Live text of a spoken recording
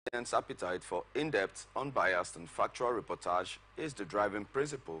audience appetite for in-depth, unbiased and factual reportage is the driving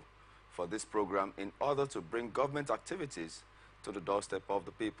principle for this program in order to bring government activities to the doorstep of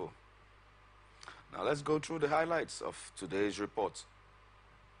the people. Now let's go through the highlights of today's report.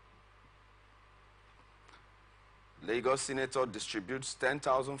 Lagos Senator distributes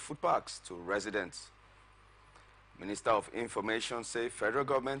 10,000 food packs to residents. Minister of Information says federal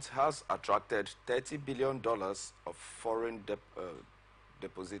government has attracted $30 billion of foreign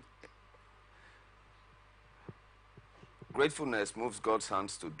deposit. Gratefulness moves God's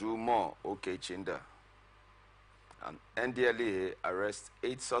hands to do more, OK Chinda. And NDLEA arrests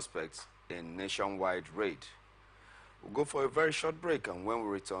 8 suspects in nationwide raid. We'll go for a very short break, and when we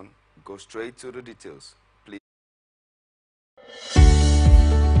return, go straight to the details. Please.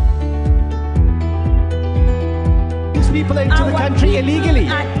 People into the country illegally.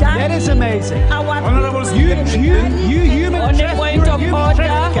 That is amazing. Honorable you human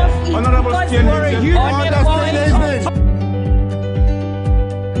trafficker. Honorable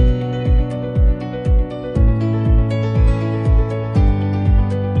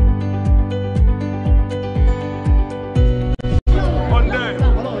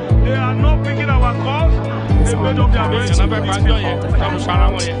they are not picking our calls. They made up their mind.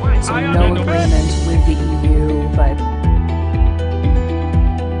 So no agreement with the EU, but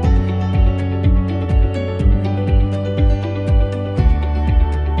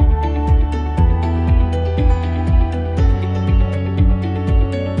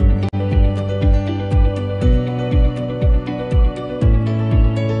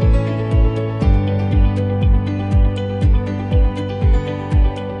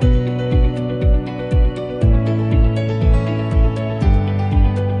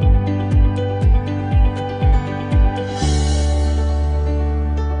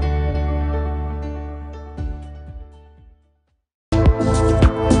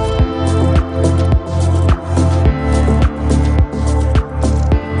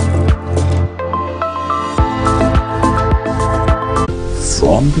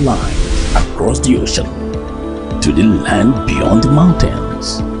from the line across the ocean to the land beyond the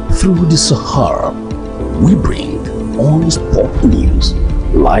mountains, through the Sahara, we bring on-the-spot news,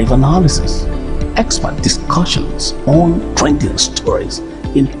 live analysis, expert discussions on trending stories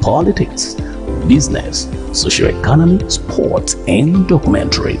in politics, business, socio-economy, sports, and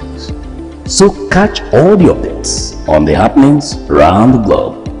documentaries. So catch all the updates on the happenings around the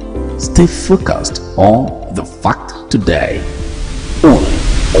globe. Stay focused on the fact today, only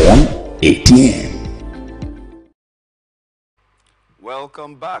on ATN.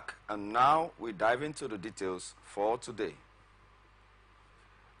 Welcome back, and now we dive into the details for today.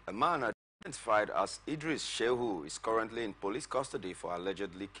 A man identified as Idris Shehu is currently in police custody for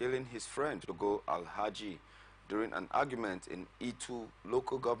allegedly killing his friend Togo Al-Haji during an argument in Itu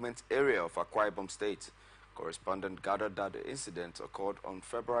local government area of Akwa Ibom State. Correspondent gathered that the incident occurred on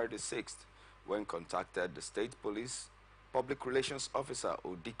February the 6th when contacted the state police. Public Relations Officer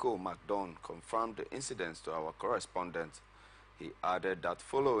Odiko McDonald confirmed the incidents to our correspondent. He added that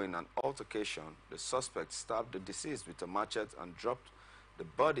following an altercation, the suspect stabbed the deceased with a machete and dropped the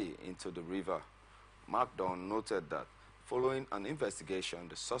body into the river. McDonald noted that following an investigation,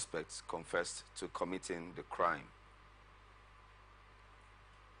 the suspects confessed to committing the crime.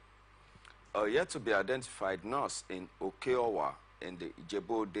 A yet-to-be-identified nurse in Okeowa in the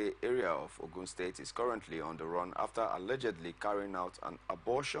Ijebode area of Ogun State is currently on the run after allegedly carrying out an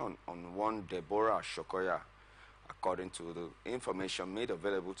abortion on one Deborah Shokoya. According to the information made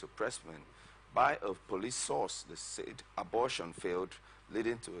available to pressmen by a police source, the said abortion failed,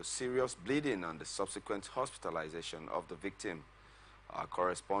 leading to a serious bleeding and the subsequent hospitalization of the victim. Our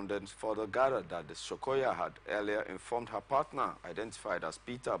correspondent further gathered that the Shokoya had earlier informed her partner, identified as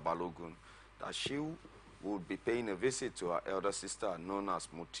Peter Balogun, that she would be paying a visit to her elder sister known as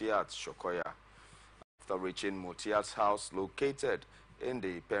Mutiat Shokoya. After reaching Mutiat's house located in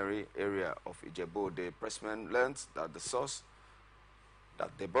the Peri area of Ijebo, the pressman learned that the source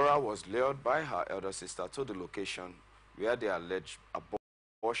that Deborah was lured by her elder sister to the location where the alleged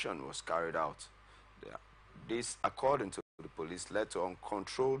abortion was carried out. This, according to the police, led to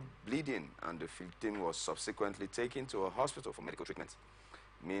uncontrolled bleeding, and the victim was subsequently taken to a hospital for medical treatment.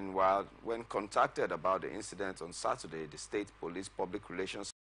 Meanwhile, when contacted about the incident on Saturday, the state police public relations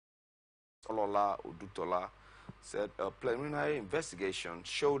Olola Odutola said a preliminary investigation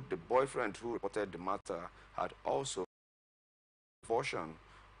showed the boyfriend who reported the matter had also abortion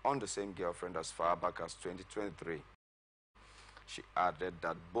on the same girlfriend as far back as 2023. She added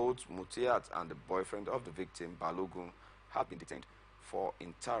that both Mutiat and the boyfriend of the victim, Balogun, have been detained for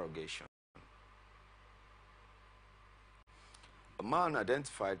interrogation. A man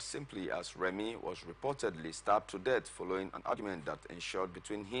identified simply as Remy was reportedly stabbed to death following an argument that ensued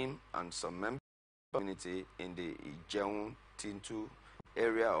between him and some members of the community in the Ijeun Tintu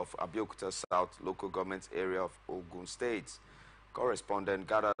area of Abeokuta South local government area of Ogun State. Correspondent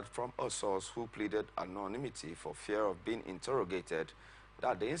gathered from a source who pleaded anonymity for fear of being interrogated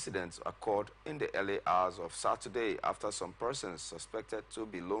that the incident occurred in the early hours of Saturday after some persons suspected to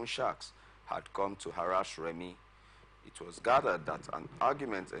be loan sharks had come to harass Remy. It was gathered that an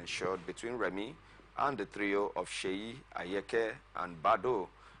argument ensued between Remy and the trio of Sheyi, Ayeke, and Bado,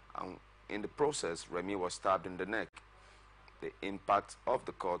 and in the process, Remy was stabbed in the neck. The impact of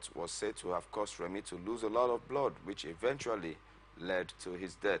the cut was said to have caused Remy to lose a lot of blood, which eventually led to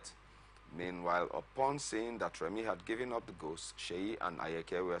his death. Meanwhile, upon seeing that Remy had given up the ghost, Sheyi and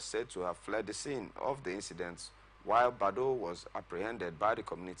Ayeke were said to have fled the scene of the incident, while Bado was apprehended by the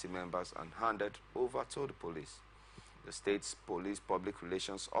community members and handed over to the police. The state's police public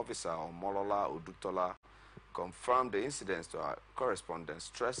relations officer, Omolola Odutola, confirmed the incidents to our correspondent,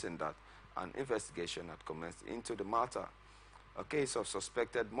 stressing that an investigation had commenced into the matter. A case of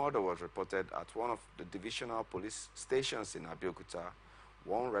suspected murder was reported at one of the divisional police stations in Abeokuta.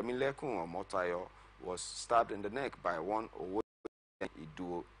 One Remilekun Omotayo was stabbed in the neck by one Owo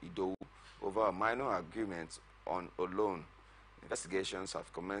Idowu over a minor argument on a loan. Investigations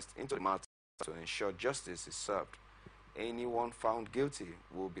have commenced into the matter to ensure justice is served. Anyone found guilty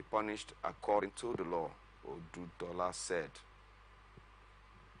will be punished according to the law, Odutola said.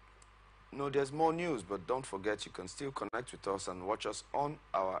 No, there's more news, but don't forget you can still connect with us and watch us on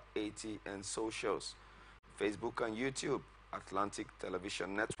our ATN socials, Facebook and YouTube, Atlantic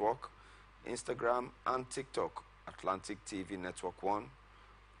Television Network, Instagram and TikTok, Atlantic TV Network 1,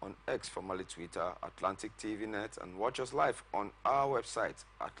 on X, formerly Twitter, Atlantic TV Net, and watch us live on our website,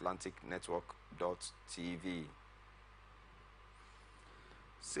 atlanticnetwork.tv.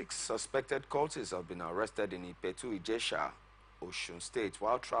 6 suspected cultists have been arrested in Ipetu, Ijesha, Osun State,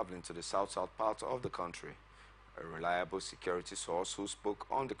 while traveling to the south-south part of the country. A reliable security source who spoke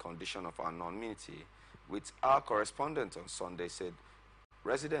on the condition of anonymity with our correspondent on Sunday said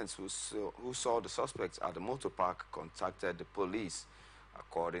residents who saw the suspects at the motor park contacted the police.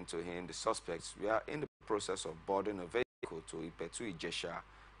 According to him, the suspects were in the process of boarding a vehicle to Ipetu, Ijesha,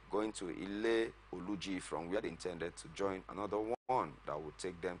 going to Ile Oluji, from where they intended to join another one that would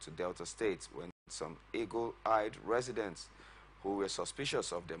take them to Delta State, when some eagle-eyed residents who were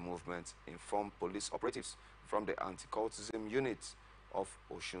suspicious of their movement informed police operatives from the anti-cultism unit of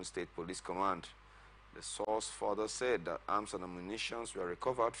Osun State Police Command. The source further said that arms and ammunition were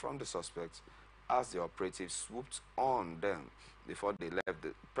recovered from the suspects as the operatives swooped on them before they left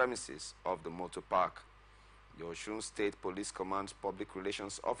the premises of the motor park. The Osun State Police Command's Public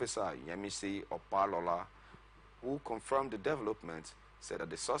Relations Officer, Yemisi Opalola, who confirmed the development, said that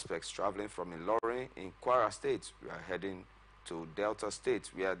the suspects traveling from Ilorin in Kwara State were heading to Delta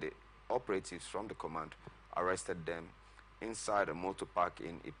State, where the operatives from the command arrested them inside a motor park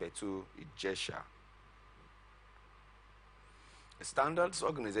in Ipetu, Ijesha. The Standards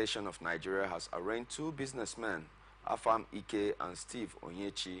Organization of Nigeria has arraigned 2 businessmen, Afam Ike and Steve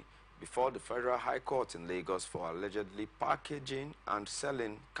Onyechi, before the Federal High Court in Lagos for allegedly packaging and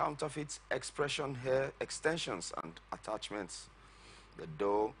selling counterfeit expression hair extensions and attachments. The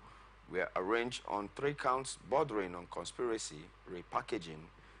duo were arraigned on 3 counts bordering on conspiracy, repackaging,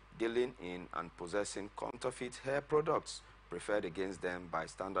 dealing in and possessing counterfeit hair products preferred against them by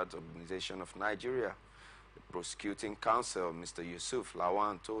Standards Organization of Nigeria. The prosecuting counsel, Mr. Yusuf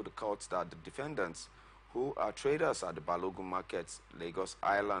Lawan, told the court that the defendants, who are traders at the Balogun Markets, Lagos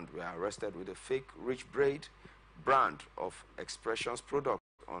Island, were arrested with a fake Rich Braid brand of expressions product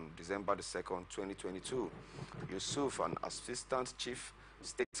on December 2nd, 2022. Yusuf, an assistant chief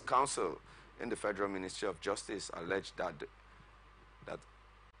state counsel in the Federal Ministry of Justice, alleged that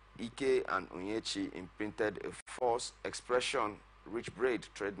Ike and Onyechi imprinted a false expression Rich Braid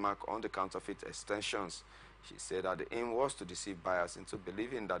trademark on the counterfeit extensions. She said that the aim was to deceive buyers into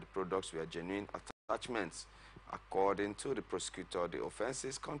believing that the products were genuine attachments. According to the prosecutor, the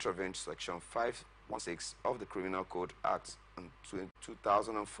offenses contravened Section 516 of the Criminal Code Act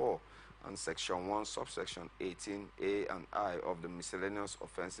 2004 and Section 1, subsection 18A and I of the Miscellaneous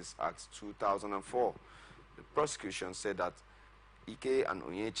Offences Act 2004. The prosecution said that Ike and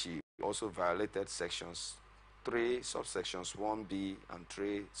Onyechi also violated Sections 3, subsections 1B and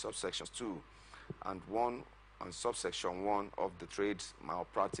 3, subsections 2, and 1 and subsection 1 of the Trade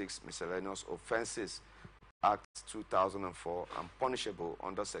Malpractice Miscellaneous Offences Act 2004 and punishable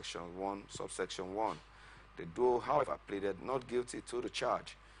under Section 1, subsection 1. The duo, however, pleaded not guilty to the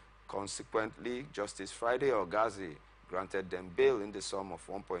charge. Consequently, Justice Friday Ogazi granted them bail in the sum of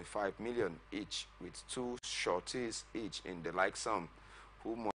 1.5 million each, with 2 sureties each in the like sum,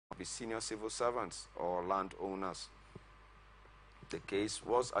 who must be senior civil servants or landowners. The case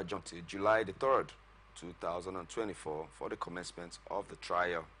was adjourned to July the 3rd, 2024 for the commencement of the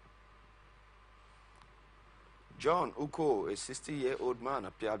trial. John Uko, a 60-year-old man,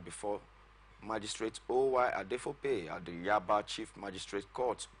 appeared before Magistrate O.Y. Adefope at the Yaba Chief Magistrate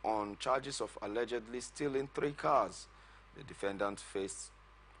Court on charges of allegedly stealing 3 cars. The defendant faced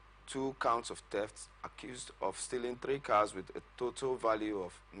 2 counts of theft, accused of stealing 3 cars with a total value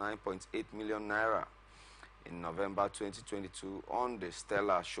of 9.8 million naira. In November 2022, on the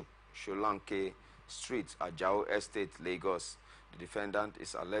Stella Sholanke Street, Ajao Estate, Lagos, the defendant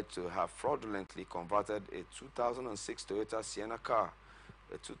is alleged to have fraudulently converted a 2006 Toyota Sienna car,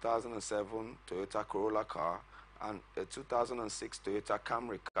 a 2007 Toyota Corolla car, and a 2006 Toyota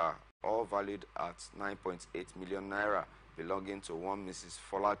Camry car, all valued at 9.8 million naira, belonging to one Mrs.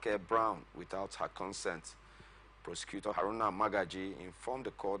 Folake Brown without her consent. Prosecutor Haruna Magaji informed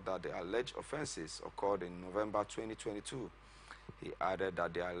the court that the alleged offenses occurred in November 2022. He added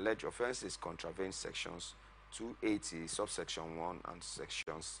that the alleged offenses contravene sections 280 subsection 1 and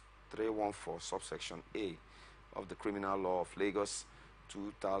sections 314 subsection A of the Criminal Law of Lagos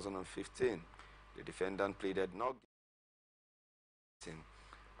 2015. The defendant pleaded not guilty,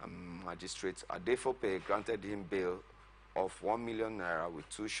 and Magistrate Adefope granted him bail of 1 million naira with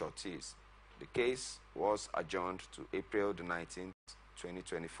 2 sureties. The case was adjourned to April the 19th,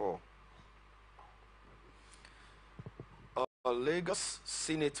 2024. A Lagos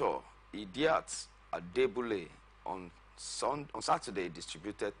Senator, Idiat Adebule, on Saturday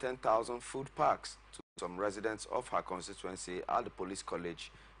distributed 10,000 food packs to some residents of her constituency at the police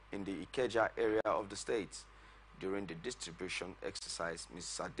college in the Ikeja area of the state. During the distribution exercise,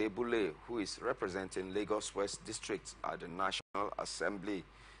 Ms. Adebule, who is representing Lagos West District at the National Assembly,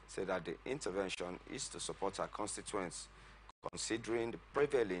 said that the intervention is to support her constituents, considering the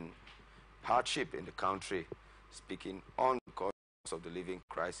prevailing hardship in the country. Speaking on the cost of the living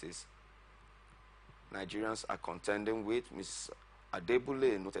crisis Nigerians are contending with, Ms.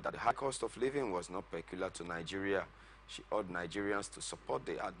 Adebule noted that the high cost of living was not peculiar to Nigeria. She urged Nigerians to support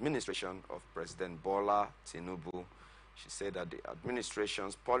the administration of President Bola Tinubu. She said that the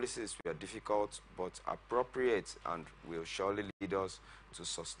administration's policies were difficult but appropriate and will surely lead us to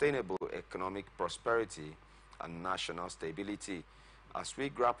sustainable economic prosperity and national stability. As we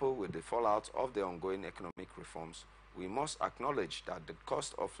grapple with the fallout of the ongoing economic reforms, we must acknowledge that the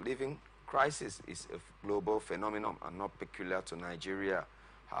cost of living crisis is a global phenomenon and not peculiar to Nigeria.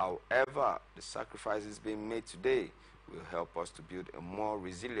 However, the sacrifices being made today will help us to build a more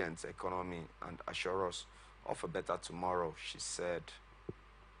resilient economy and assure us of a better tomorrow, she said.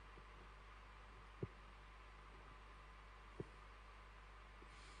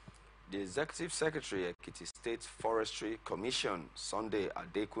 The Executive Secretary, Ekiti State Forestry Commission, Sunday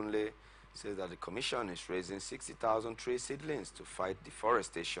Adekunle, says that the commission is raising 60,000 tree seedlings to fight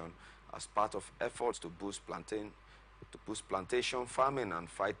deforestation as part of efforts to boost plantation farming and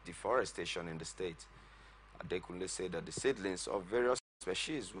fight deforestation in the state. Adekunle said that the seedlings of various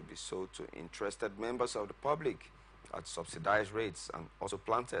species will be sold to interested members of the public at subsidized rates and also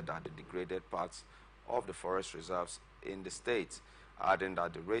planted at the degraded parts of the forest reserves in the state, adding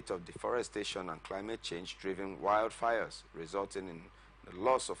that the rate of deforestation and climate change-driven wildfires resulting in the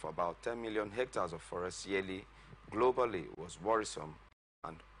loss of about 10 million hectares of forest yearly globally was worrisome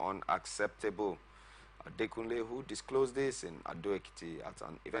and unacceptable. Adekunle, who disclosed this in Ado-Ekiti at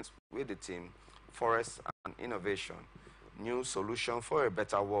an event with the team Forests and Innovation, New Solution for a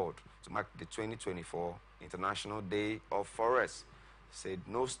Better World, to mark the 2024 International Day of Forests, said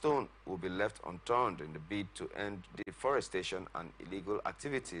no stone will be left unturned in the bid to end deforestation and illegal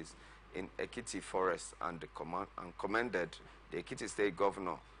activities in Ekiti Forest, and commended the Ekiti State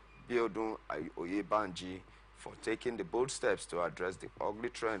Governor, Biodun Oyebanji, for taking the bold steps to address the ugly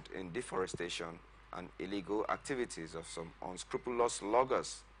trend in deforestation and illegal activities of some unscrupulous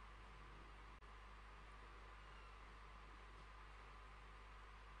loggers.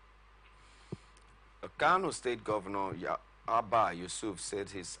 Kano State Governor Abba Yusuf said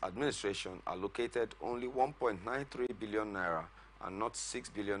his administration allocated only 1.93 billion naira and not 6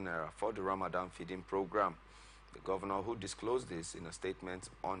 billion naira for the Ramadan feeding program. The governor, who disclosed this in a statement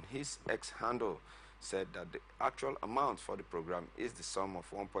on his X handle, said that the actual amount for the program is the sum of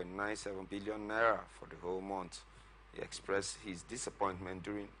 1.97 billion naira for the whole month. He expressed his disappointment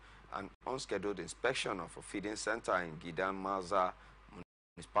during an unscheduled inspection of a feeding center in Gidan Maza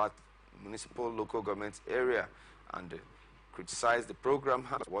municipal local government area and criticized the program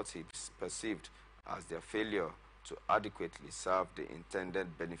as what he perceived as their failure to adequately serve the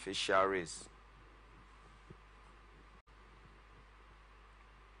intended beneficiaries.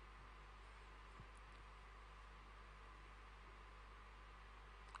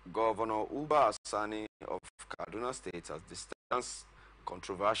 Governor Uba Sani of Kaduna State has distanced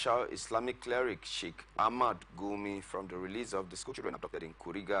controversial Islamic cleric Sheikh Ahmad Gumi from the release of the school children abducted in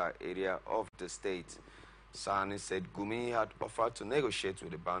Kuriga area of the state. Sani said Gumi had offered to negotiate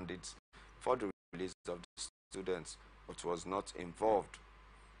with the bandits for the release of the students, but was not involved.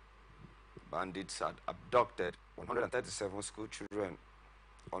 Bandits had abducted 137 school children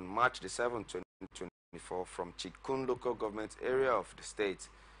on March the 7th, 2024 from Chikun local government area of the state.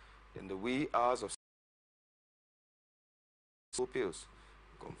 In the wee hours of pupils.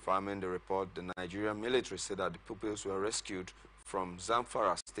 Confirming the report, the Nigerian military said that the pupils were rescued from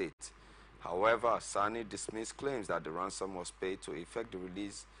Zamfara state. However, Sani dismissed claims that the ransom was paid to effect the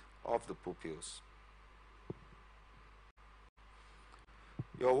release of the pupils.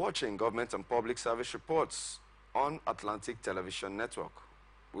 You're watching Government and Public Service Reports on Atlantic Television Network.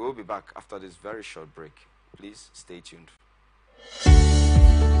 We will be back after this very short break. Please stay tuned.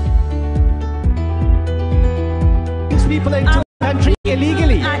 People into the country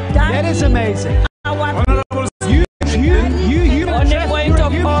illegally. That is amazing. Honorable You human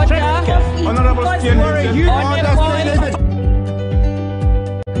trafficker. Honorable they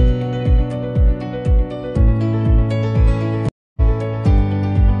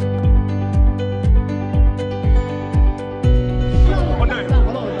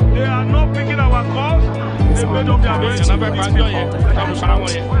are not picking our calls. They made up their mind.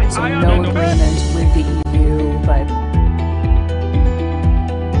 So no agreement with the EU, but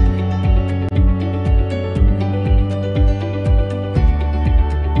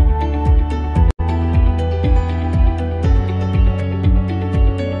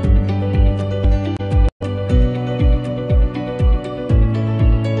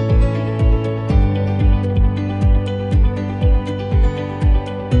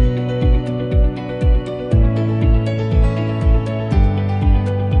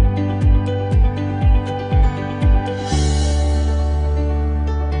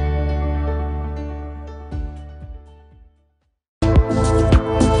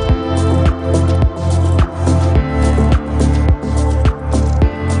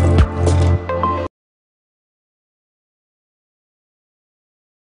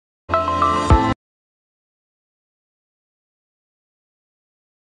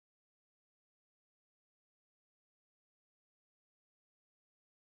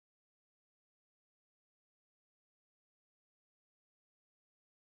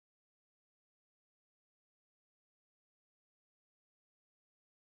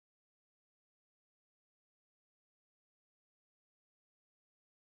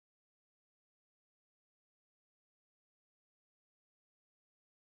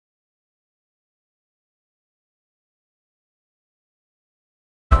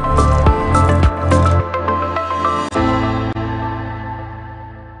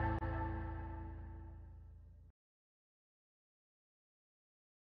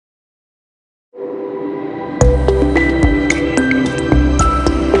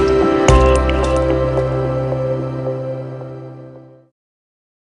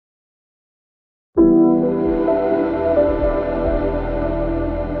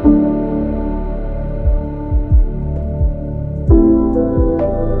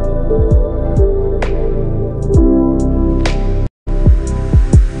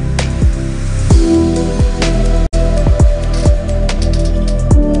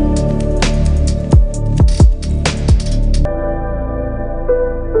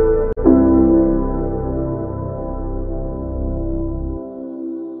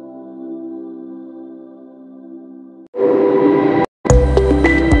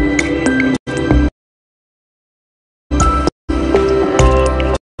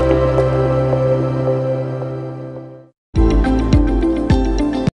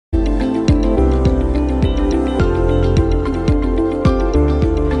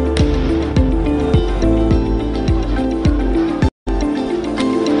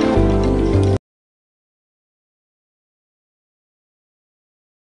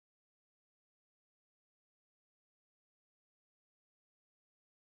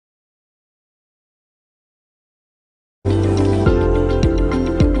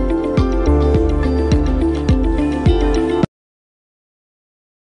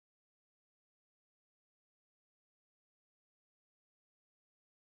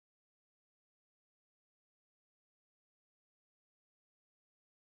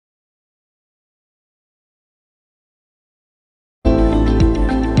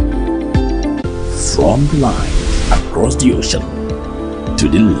From the line across the ocean to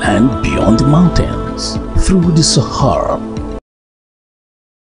the land beyond the mountains, through the Sahara.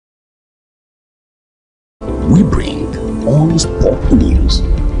 We bring on-the-spot news,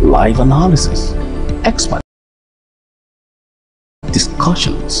 live analysis, expert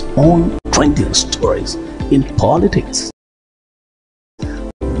discussions on trending stories in politics,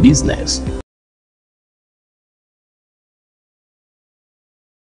 business,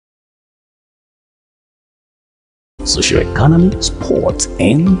 socio-economy, sports,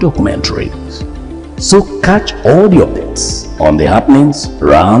 and documentaries. So catch all the updates on the happenings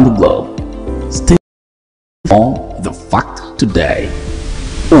around the globe. Stay on The Fact Today,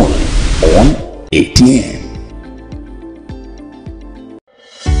 only on ATN.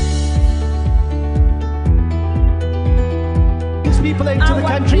 People into the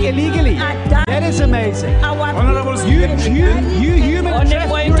country illegally. That is amazing. Honorable You human On the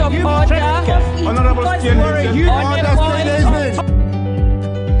point of order. Honorable You're a human On the point of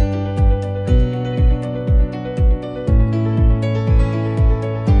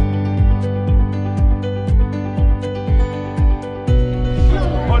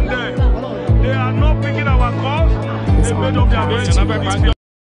on them. They are not picking our calls. They made up their mind.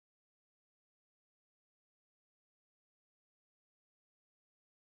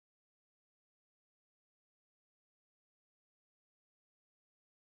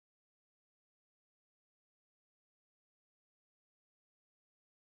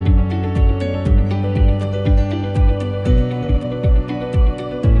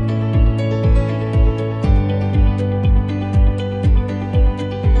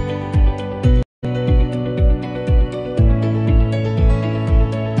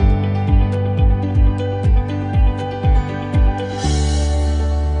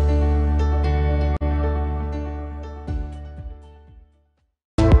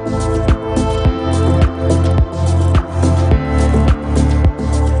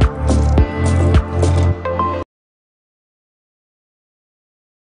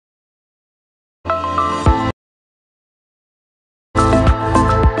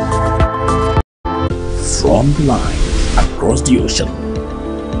 From the lines across the ocean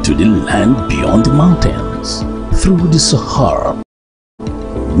to the land beyond the mountains, through the Sahara.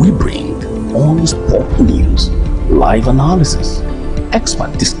 We bring on-the-spot news, live analysis,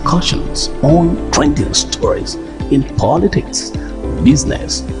 expert discussions on trending stories in politics,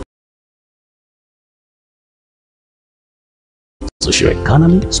 business,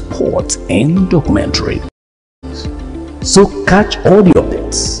 socio-economy, sports, and documentary. So catch all the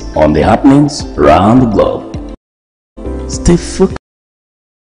updates on the happenings around the globe. Stay focused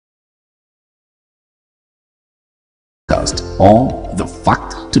on The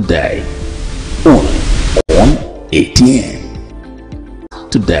Fact Today, only on ATN.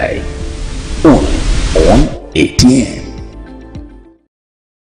 Today, only on ATN.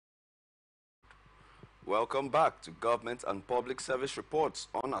 Welcome back to Government and Public Service Reports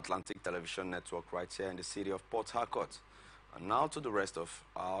on Atlantic Television Network right here in the city of Port Harcourt. And now to the rest of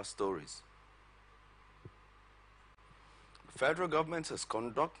our stories. The federal government has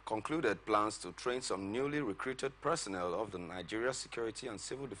concluded plans to train some newly recruited personnel of the Nigeria Security and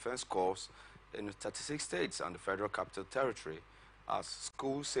Civil Defense Corps in 36 states and the Federal Capital Territory as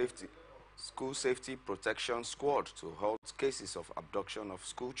school safety protection squad to halt cases of abduction of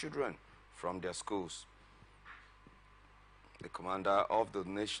school children from their schools. The commander of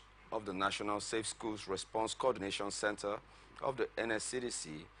the National Safe Schools Response Coordination Center of the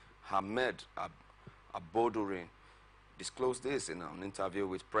NSCDC, Hamed Abodurin, disclosed this in an interview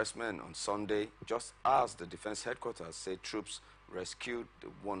with pressmen on Sunday, just as the defense headquarters said troops rescued the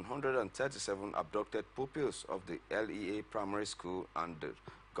 137 abducted pupils of the LEA Primary School and the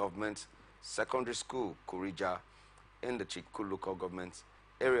government secondary school, Kurija, in the Chikku local government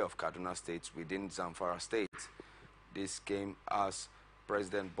area of Kaduna State within Zamfara State. This came as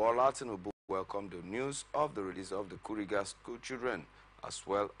President Bola Tinubu welcomed the news of the release of the Kuriga school children, as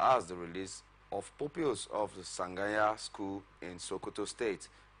well as the release of pupils of the Sangaya school in Sokoto State,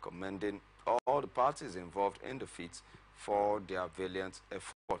 commending all the parties involved in the feat for their valiant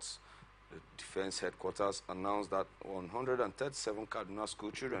efforts. The defense headquarters announced that 137 Kaduna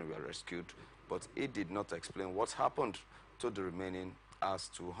school children were rescued, but it did not explain what happened to the remaining, as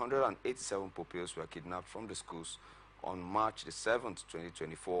 287 pupils were kidnapped from the schools on March the 7th,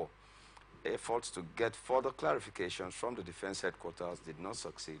 2024. Efforts to get further clarifications from the defense headquarters did not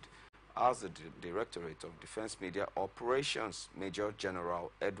succeed, as the Directorate of Defense Media Operations, Major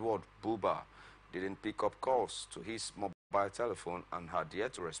General Edward Buba, didn't pick up calls to his mobile telephone and had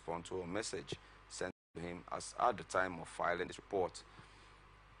yet to respond to a message sent to him as at the time of filing this report.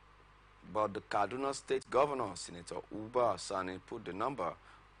 But the Kaduna State Governor, Senator Uba Sani, put the number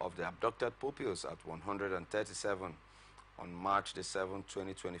of the abducted pupils at 137. On March the 7th,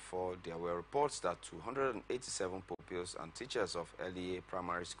 2024, there were reports that 287 pupils and teachers of LEA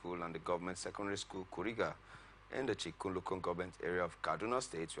Primary School and the Government Secondary School Kuriga in the Chikunlukun government area of Kaduna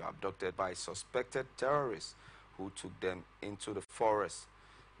State were abducted by suspected terrorists who took them into the forest.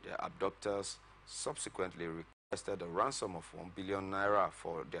 Their abductors subsequently requested a ransom of 1 billion naira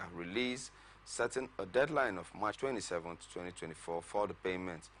for their release, setting a deadline of March 27, 2024 for the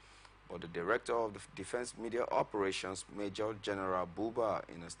payment. But the director of the Defense Media Operations, Major General Buba,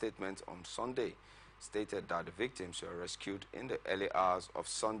 in a statement on Sunday, stated that the victims were rescued in the early hours of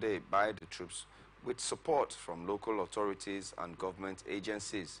Sunday by the troops with support from local authorities and government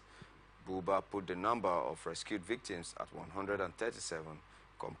agencies. Buba put the number of rescued victims at 137,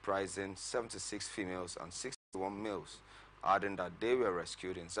 comprising 76 females and 61 males, adding that they were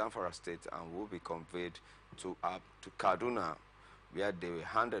rescued in Zamfara State and will be conveyed to Kaduna, where they were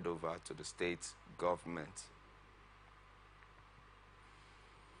handed over to the state government.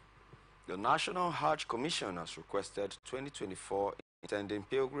 The National Hajj Commission has requested 2024 intending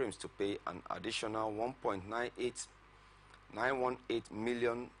pilgrims to pay an additional 1.918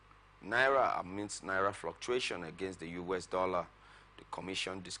 million naira amidst naira fluctuation against the US dollar. The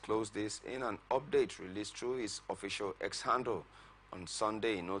commission disclosed this in an update released through its official X handle on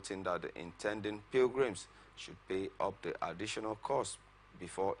Sunday, noting that the intending pilgrims should pay up the additional cost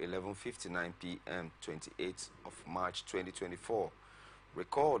before 11:59 p.m. 28th of March 2024.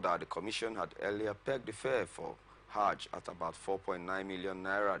 Recall that the commission had earlier pegged the fare for Hajj at about 4.9 million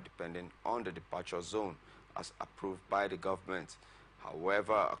naira, depending on the departure zone, as approved by the government.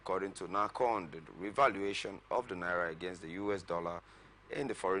 However, according to NACON, the revaluation of the naira against the US dollar in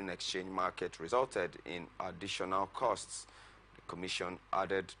the foreign exchange market resulted in additional costs. The commission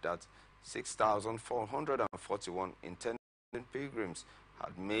added that 6,441 intended pilgrims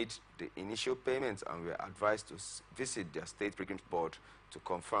had made the initial payments and were advised to visit their state pilgrims board to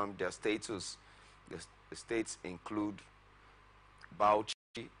confirm their status. The states include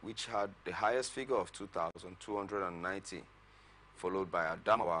Bauchi, which had the highest figure of 2,290, followed by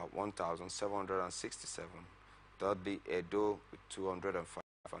Adamawa, 1,767. Thirdly, Edo with 205,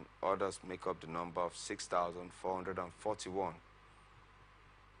 and others make up the number of 6,441.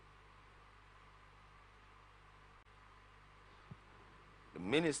 The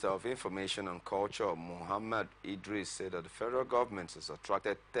Minister of Information and Culture, Muhammad Idris, said that the federal government has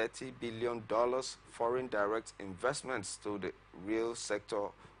attracted $30 billion foreign direct investments to the real sector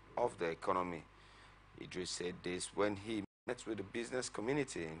of the economy. Idris said this when he met with the business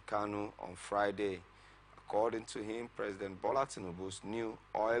community in Kanu on Friday. According to him, President Bola Tinubu's new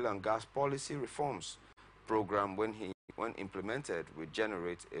oil and gas policy reforms program, when implemented, will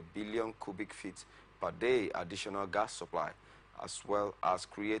generate 1 billion cubic feet per day additional gas supply, as well as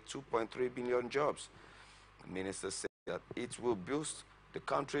create 2.3 billion jobs. The minister said that it will boost the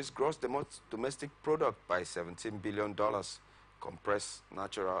country's gross domestic product by $17 billion, compress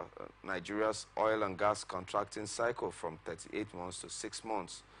Nigeria's oil and gas contracting cycle from 38 months to 6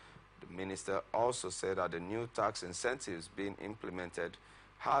 months. The minister also said that the new tax incentives being implemented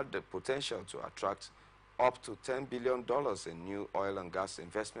had the potential to attract up to $10 billion in new oil and gas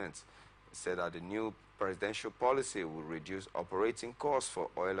investments. He said that the new presidential policy will reduce operating costs for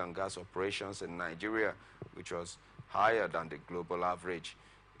oil and gas operations in Nigeria, which was higher than the global average.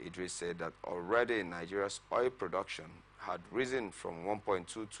 Idris said that already Nigeria's oil production had risen from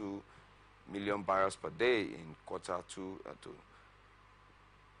 1.22 million barrels per day in quarter two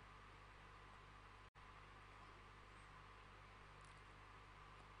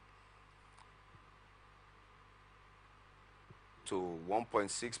to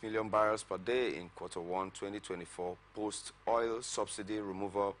 1.6 million barrels per day in quarter one 2024 post-oil subsidy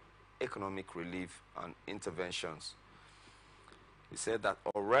removal, economic relief and interventions. He said that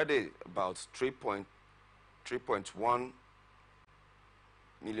already about 3.1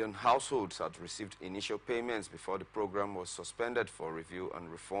 million households had received initial payments before the program was suspended for review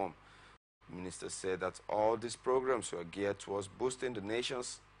and reform. The minister said that all these programs were geared towards boosting the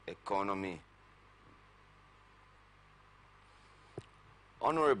nation's economy.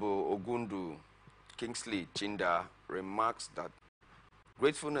 Honorable Ogundu Kingsley Chinda remarks that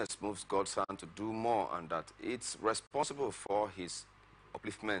gratefulness moves God's hand to do more and that it's responsible for his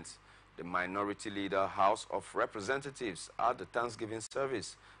upliftment. The minority leader, House of Representatives, at the Thanksgiving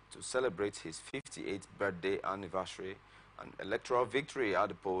service to celebrate his 58th birthday anniversary and electoral victory at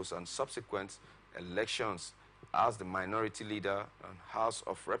the polls and subsequent elections as the minority leader and House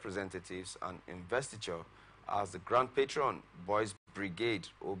of Representatives and investiture as the Grand Patron, Boys Brigade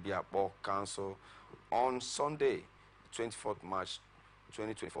Obiakpo Council on Sunday, 24th March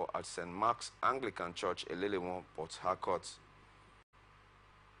 2024 at St. Mark's Anglican Church, Elelewon, Port Harcourt.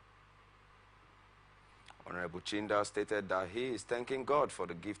 Honorable Chinda stated that he is thanking God for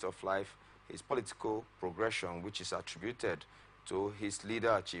the gift of life, his political progression, which is attributed to his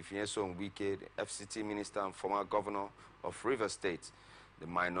leader, Chief Nyesom Wike, the FCT Minister and former Governor of Rivers State. The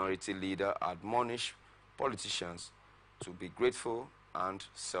minority leader admonished politicians to be grateful and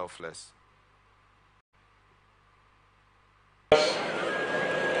selfless.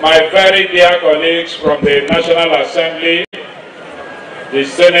 My very dear colleagues from the National Assembly, the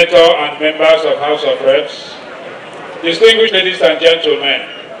Senator and members of House of Reps, distinguished ladies and gentlemen,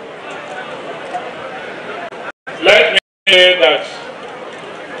 let me say that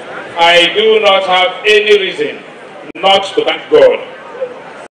I do not have any reason not to thank God.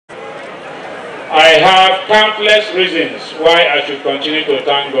 I have countless reasons why I should continue to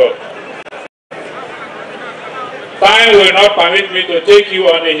thank God. Time will not permit me to take you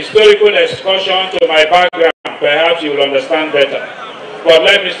on a historical excursion to my background. Perhaps you will understand better. But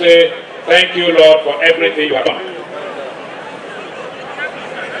let me say thank you, Lord, for everything you have done.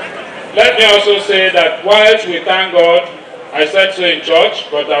 Let me also say that whilst we thank God, I said so in church,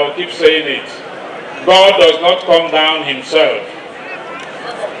 but I will keep saying it. God does not come down himself.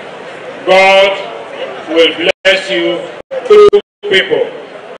 God will bless you through people.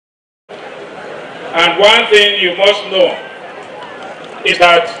 And one thing you must know is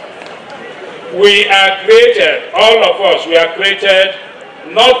that we are created, all of us, we are created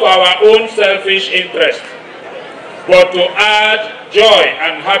not for our own selfish interest, but to add joy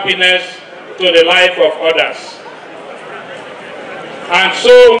and happiness to the life of others. And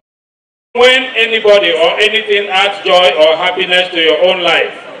so, when anybody or anything adds joy or happiness to your own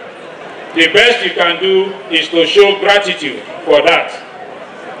life, the best you can do is to show gratitude for that.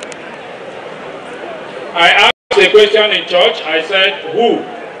 I asked a question in church. I said, who?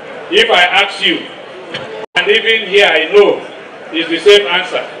 If I ask you, and even here I know, is the same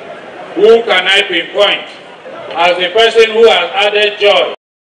answer. Who can I pinpoint as the person who has added joy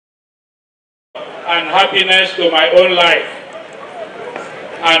and happiness to my own life?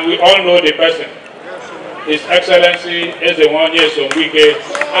 And we all know the person. His Excellency Nyesom Wike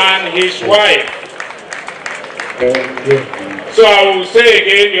and his wife. So I will say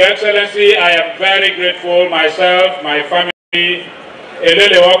again, Your Excellency, I am very grateful, myself, my family,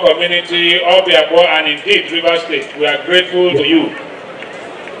 Elelewa community, Obiakpo, and indeed Rivers State. We are grateful to you.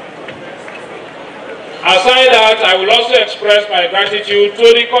 Aside that, I will also express my gratitude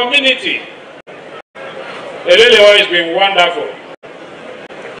to the community. Elelewa has been wonderful.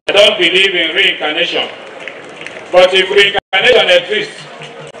 I don't believe in reincarnation. But if reincarnation exists,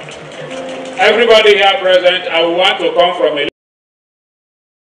 everybody here present, I will want to come from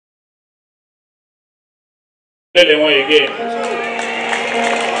Elelewa again.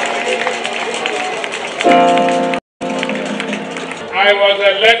 I was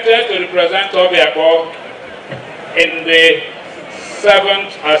elected to represent Obiakpo in the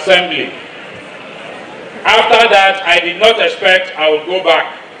 7th Assembly. After that, I did not expect I would go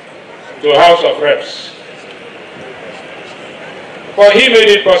back to House of Reps. But he made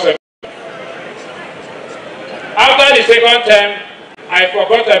it possible. After the second term, I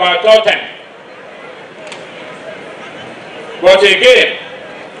forgot about third term. But again,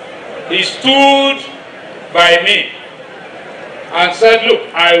 he stood by me and said,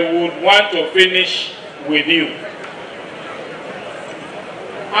 look, I would want to finish with you.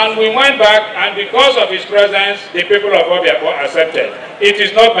 And we went back, and because of his presence, the people of Obiakpo accepted. It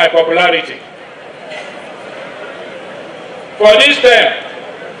is not my popularity. For this term,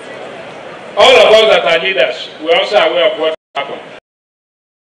 all of us that are leaders, we are also aware of what happened.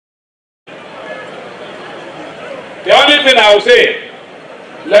 The only thing I will say,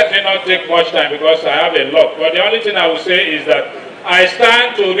 let me not take much time because I have a lot, but the only thing I will say is that I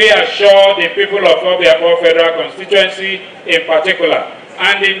stand to reassure the people of Obiakpo Federal Constituency in particular,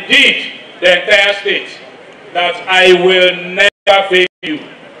 and indeed the entire state, that I will never fail you.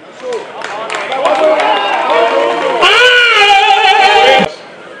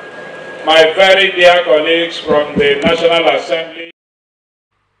 My very dear colleagues from the National Assembly.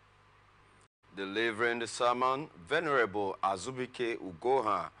 Delivering the sermon, Venerable Azubike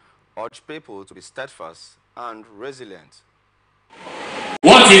Ugoha urged people to be steadfast and resilient.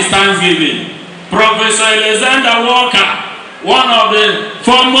 What is Thanksgiving? Professor Alexander Walker, one of the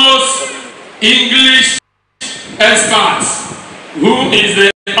foremost English experts, who is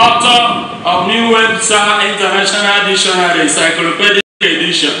the author of New Webster International Dictionary Encyclopedic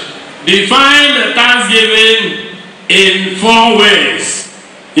Edition, defined Thanksgiving in 4 ways.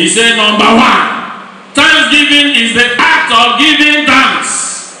 He said, number 1, thanksgiving is the act of giving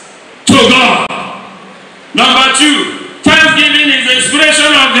thanks to God. Number 2, thanksgiving is the expression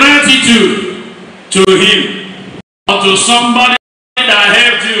of gratitude to Him or to somebody that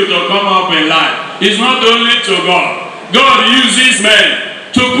helped you to come up in life. It's not only to God. God uses men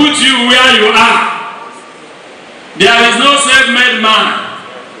to put you where you are. There is no self-made man.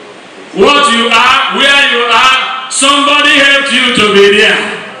 What you are, where you are, somebody helped you to be there.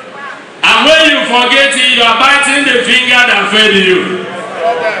 And when you forget it, you are biting the finger that fed you.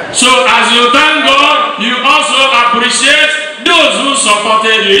 So as you thank God, you also appreciate those who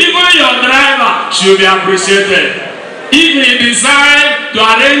supported you. Even your driver should be appreciated. If he decides to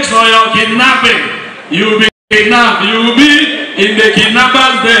arrange for your kidnapping, you will be kidnapped. You will be in the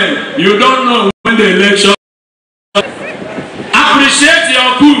kidnapper's den. You don't know when the election. Appreciate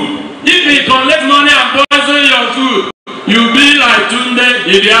your food. If he collect money and poison your food, you'll be like Tunde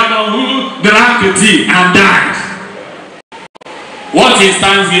Idiamo who drank tea and died. What is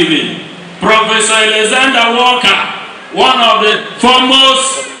Thanksgiving? Professor Alexander Walker, one of the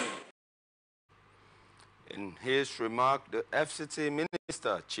foremost. In his remark, the FCT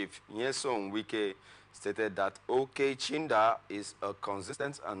Minister, Chief Nyesom Wike, stated that OK Chinda is a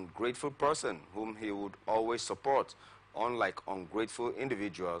consistent and grateful person whom he would always support, unlike ungrateful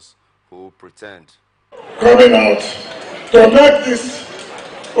individuals who pretend. Coming out to make this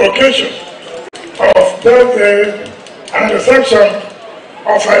occasion of birthday and reception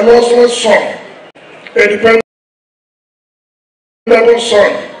of a illustrious son, a dependable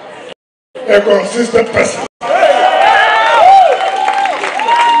son, a consistent person.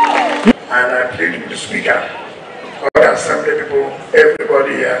 And I plead with the Speaker, other Assembly people,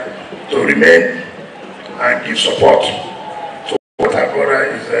 everybody here, to remain and give support to what our brother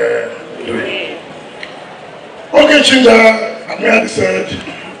is doing. OK Chinda Amiadi said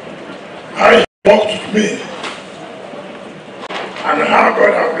how he walked with me and how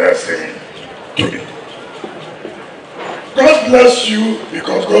God has blessed him today. God bless you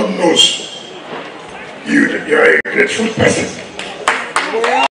because God knows you're a grateful person.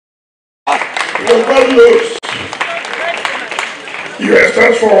 Because God knows you're a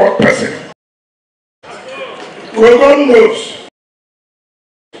straightforward person. Because God knows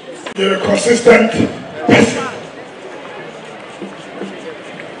you're a consistent person.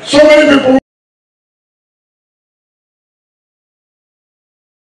 So many people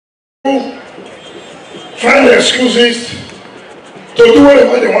find excuses to do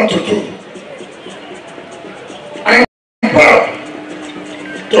whatever they want to do. I am proud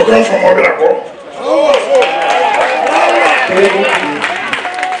to come from Obilako.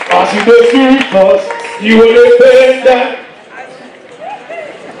 As you go through us, you will pay that.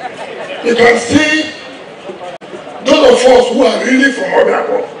 You can see those of us who are really from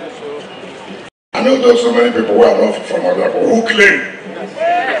Obilako. I know there's so many people who are not from Obilako who claim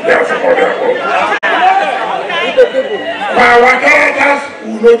they are from Obilako. But our characters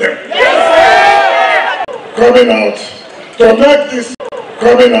will know them. Coming out to make this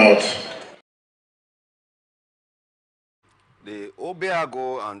The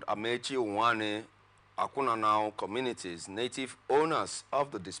Obiago and Amechi Uwane Akunanao communities, native owners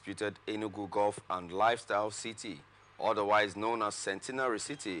of the disputed Enugu Gulf and Lifestyle City, otherwise known as Centenary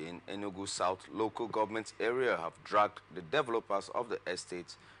City in Enugu South local government area, have dragged the developers of the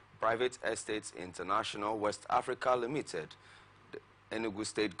estate, Private Estates International West Africa Limited, the Enugu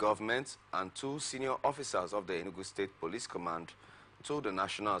State Government, and 2 senior officers of the Enugu State Police Command to the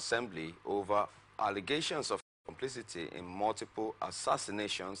National Assembly over allegations of complicity in multiple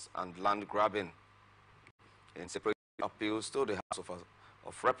assassinations and land grabbing. In separate appeals to the House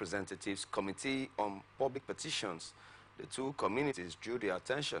of Representatives Committee on Public Petitions, the 2 communities drew the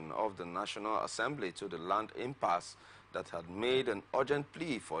attention of the National Assembly to the land impasse that had made an urgent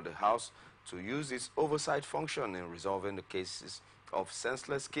plea for the House to use its oversight function in resolving the cases of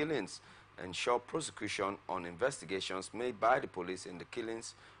senseless killings, ensure prosecution on investigations made by the police in the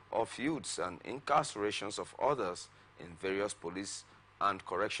killings of youths and incarcerations of others in various police and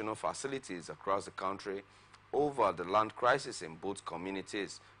correctional facilities across the country over the land crisis in both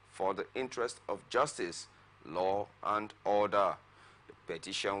communities for the interest of justice, law, and order. The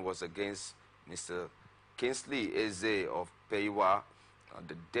petition was against Mr. Kingsley Eze of Peiwa,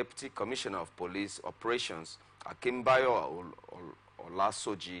 the Deputy Commissioner of Police Operations, Akimbayo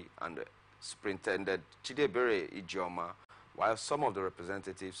Olasoji, and Superintendent Chidebere Ijeoma, while some of the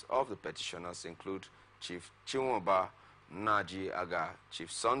representatives of the petitioners include Chief Chinwoba Naji Aga, Chief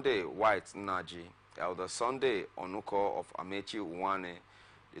Sunday White Naji, Elder Sunday Onuko of Amechi Uwane.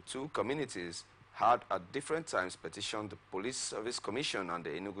 The 2 communities had at different times petitioned the Police Service Commission and the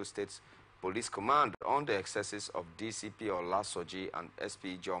Enugu State Police Command on the excesses of DCP Olasoji and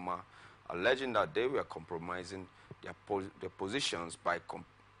SP Joma, alleging that they were compromising their positions by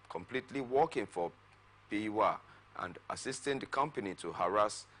completely working for PIWA and assisting the company to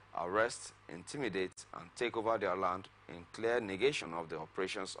harass, arrest, intimidate, and take over their land in clear negation of the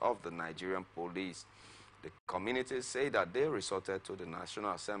operations of the Nigerian police. The communities say that they resorted to the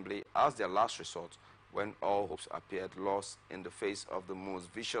National Assembly as their last resort when all hopes appeared lost in the face of the most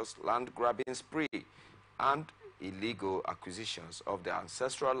vicious land-grabbing spree and illegal acquisitions of their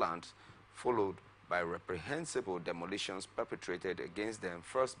ancestral lands, followed by reprehensible demolitions perpetrated against them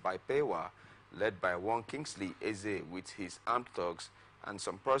first by PIWA, led by one Kingsley Eze with his armed thugs and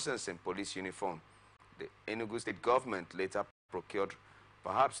some persons in police uniform. The Enugu State government later procured,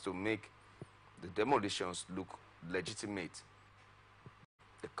 perhaps to make the demolitions look legitimate.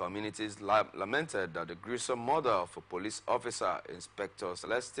 The communities lamented that the gruesome murder of a police officer, Inspector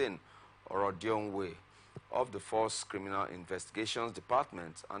Celestine Orodionwe, of the Force Criminal Investigations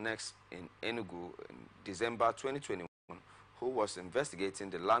Department annexed in Enugu in December 2021, who was investigating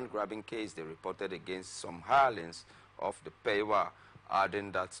the land-grabbing case they reported against some hirelings of the PIWA,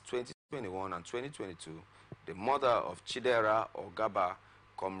 adding that 2021 and 2022, the murder of Chidera Ogaba,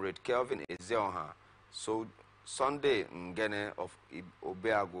 Comrade Kelvin Ezeoha, Sunday Ngene of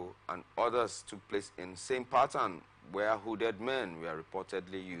Obeago, and others took place in same pattern where hooded men were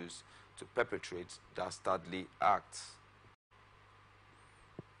reportedly used to perpetrate dastardly acts.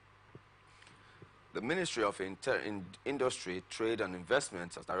 The Ministry of Industry, Trade and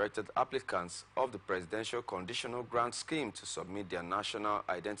Investment has directed applicants of the Presidential Conditional Grant Scheme to submit their national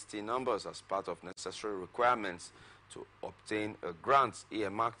identity numbers as part of necessary requirements to obtain a grant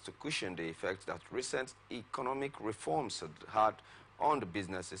earmarked to cushion the effect that recent economic reforms had on the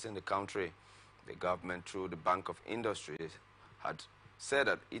businesses in the country. The government, through the Bank of Industry, had said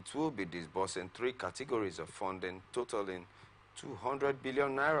that it will be disbursing 3 categories of funding totaling 200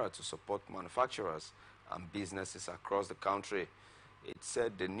 billion naira to support manufacturers and businesses across the country. It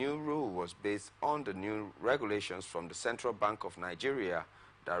said the new rule was based on the new regulations from the Central Bank of Nigeria,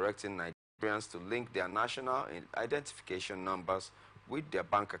 directing Nigerians to link their national identification numbers with their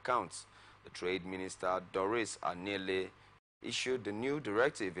bank accounts. The Trade Minister, Doris Aniele, issued the new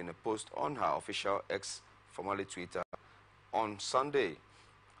directive in a post on her official X, formerly Twitter, on Sunday.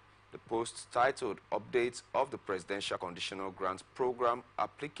 The post, titled Updates of the Presidential Conditional Grant Program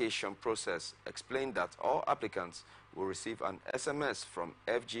Application Process, explained that all applicants will receive an SMS from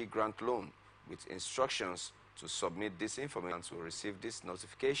FG Grant Loan with instructions to submit this information. Will receive this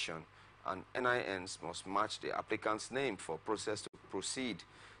notification, and NINs must match the applicant's name for process to proceed.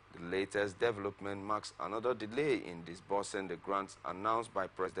 The latest development marks another delay in disbursing the grants announced by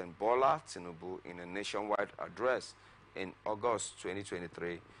President Bola Tinubu in a nationwide address in August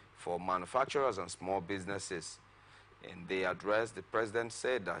 2023 for manufacturers and small businesses. In the address, the president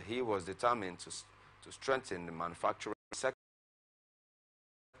said that he was determined to strengthen the manufacturing sector,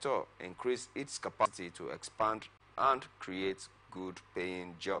 increase its capacity to expand, and create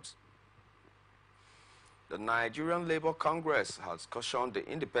good-paying jobs. The Nigerian Labour Congress has cautioned the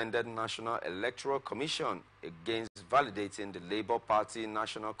Independent National Electoral Commission against validating the Labour Party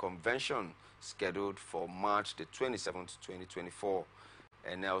National Convention scheduled for March the 27th, 2024.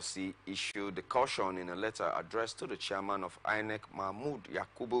 NLC issued the caution in a letter addressed to the chairman of INEC, Mahmoud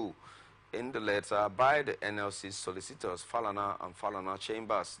Yakubu. In the letter by the NLC solicitors Falana and Falana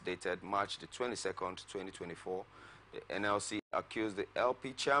Chambers, dated March the 22nd, 2024, the NLC accused the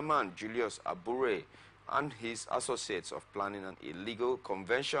LP chairman, Julius Abure, and his associates of planning an illegal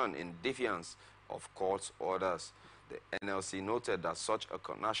convention in defiance of court orders. The NLC noted that such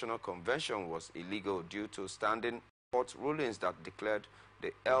a national convention was illegal due to standing court rulings that declared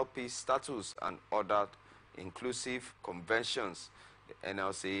the LP status and ordered inclusive conventions. The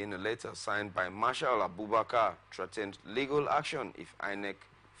NLC, in a letter signed by Marshal Abubakar, threatened legal action if INEC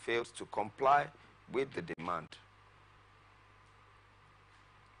failed to comply with the demand.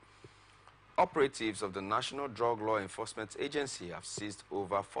 Operatives of the National Drug Law Enforcement Agency have seized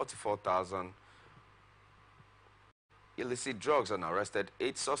over 44,000 illicit drugs and arrested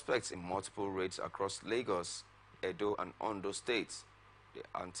 8 suspects in multiple raids across Lagos, Edo, and Ondo states. The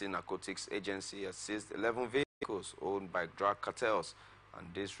Anti-Narcotics Agency has seized 11 vehicles owned by drug cartels, and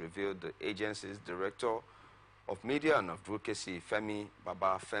this revealed the agency's Director of Media and Advocacy, Femi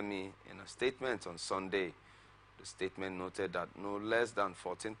Baba Femi, in a statement on Sunday. The statement noted that no less than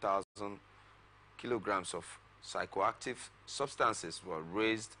 14,000 kilograms of psychoactive substances were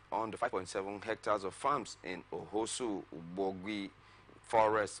raised on the 5.7 hectares of farms in Ohosu, Ubogui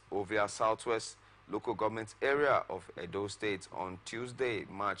Forest, Ovia Southwest, local government area of Edo State on Tuesday,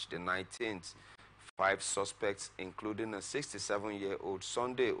 March the 19th. 5 suspects, including a 67-year-old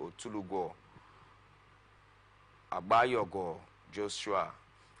Sunday Otulugo, Abayogo Joshua,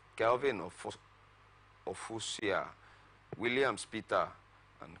 Kelvin Ofusia, Williams Peter,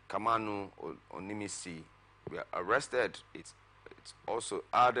 and Kamanu Onimisi, were arrested. It's also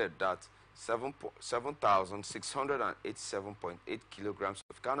added that 7,687.8 kilograms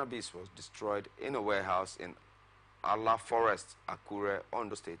of cannabis was destroyed in a warehouse in Allah Forest, Akure,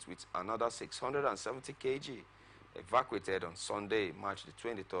 Ondo State, with another 670 kg evacuated on Sunday, March the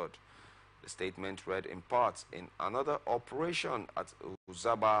 23rd. The statement read in part, in another operation at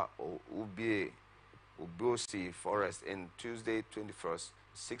Uzaba or Ubosi Forest in Tuesday 21st,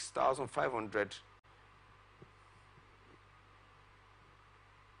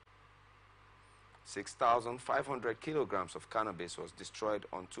 6,500 kilograms of cannabis was destroyed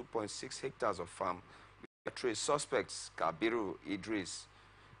on 2.6 hectares of farm. 3 suspects, Kabiru Idris,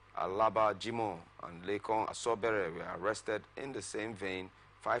 Alaba Jimo, and Lekon Asobere, were arrested in the same vein.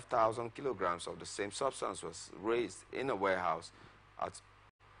 5,000 kilograms of the same substance was raised in a warehouse at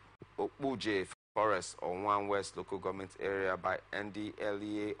Okbuje Forest on One West local government area by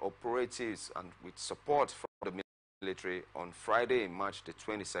NDLEA operatives and with support from the military on Friday, March the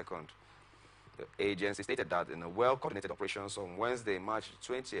 22nd. The agency stated that in a well-coordinated operations on Wednesday, March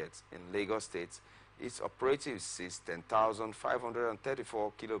 20th in Lagos State, its operatives seized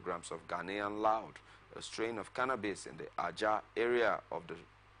 10,534 kilograms of Ghanaian loud, a strain of cannabis in the Aja area of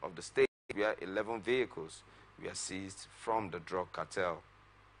the state, where 11 vehicles were seized from the drug cartel.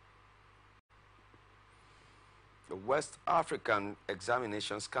 The West African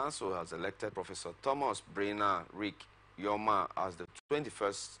Examinations Council has elected Professor Thomas Brainer Rick Yoma as the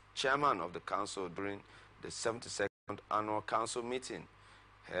 21st chairman of the council during the 72nd annual council meeting.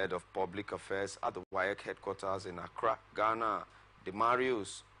 Head of Public Affairs at the WAEC headquarters in Accra, Ghana,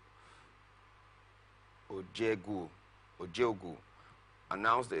 Demarius Ojeogu,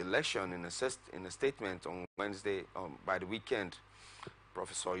 announced the election in a statement on Wednesday by the weekend.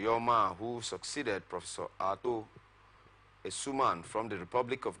 Professor Yoma, who succeeded Professor Ato Esuman from the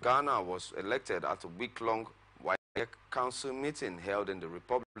Republic of Ghana, was elected at a week-long WAEC council meeting held in the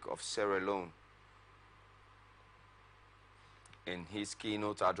Republic of Sierra Leone. In his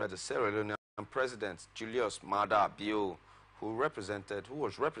keynote address, the Sierra Leonean President Julius Maada Bio, who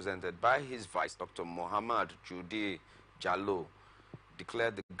was represented by his vice, Dr. Mohamed Judy Jallo,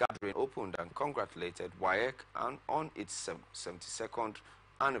 declared the gathering opened and congratulated WAEC on its 72nd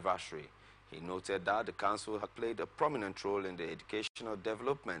anniversary. He noted that the council had played a prominent role in the educational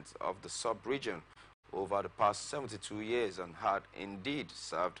development of the sub-region over the past 72 years and had indeed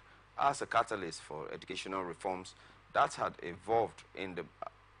served as a catalyst for educational reforms that had evolved in the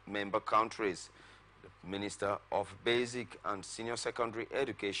member countries. The Minister of Basic and Senior Secondary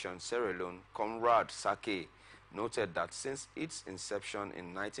Education, Sierra Leone, Conrad Sake, noted that since its inception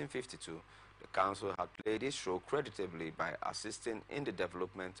in 1952, the council had played its role creditably by assisting in the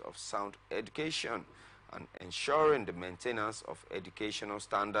development of sound education and ensuring the maintenance of educational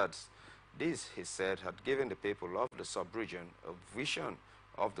standards. This, he said, had given the people of the sub-region a vision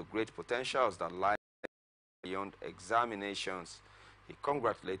of the great potentials that lie beyond examinations. He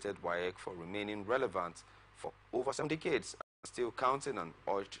congratulated WAEC for remaining relevant for over 7 decades and still counting, and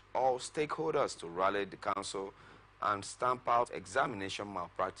urged all stakeholders to rally the council and stamp out examination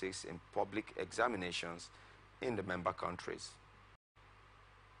malpractice in public examinations in the member countries.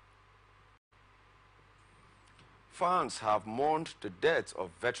 Fans have mourned the death of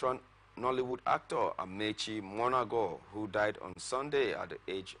veteran Nollywood actor Amechi Monago, who died on Sunday at the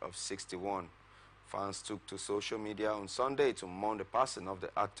age of 61. Fans took to social media on Sunday to mourn the passing of the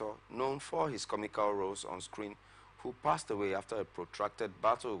actor, known for his comical roles on screen, who passed away after a protracted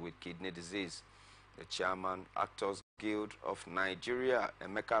battle with kidney disease. The chairman, Actors Guild of Nigeria,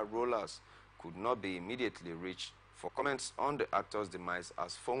 Emeka Rollers, could not be immediately reached for comments on the actor's demise,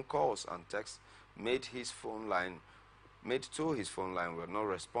 as phone calls and texts made to his phone line were not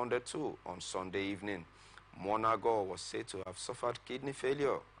responded to on Sunday evening. Monago was said to have suffered kidney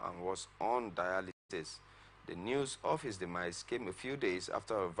failure and was on dialysis. The news of his demise came a few days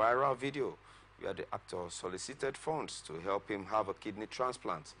after a viral video where the actor solicited funds to help him have a kidney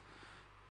transplant.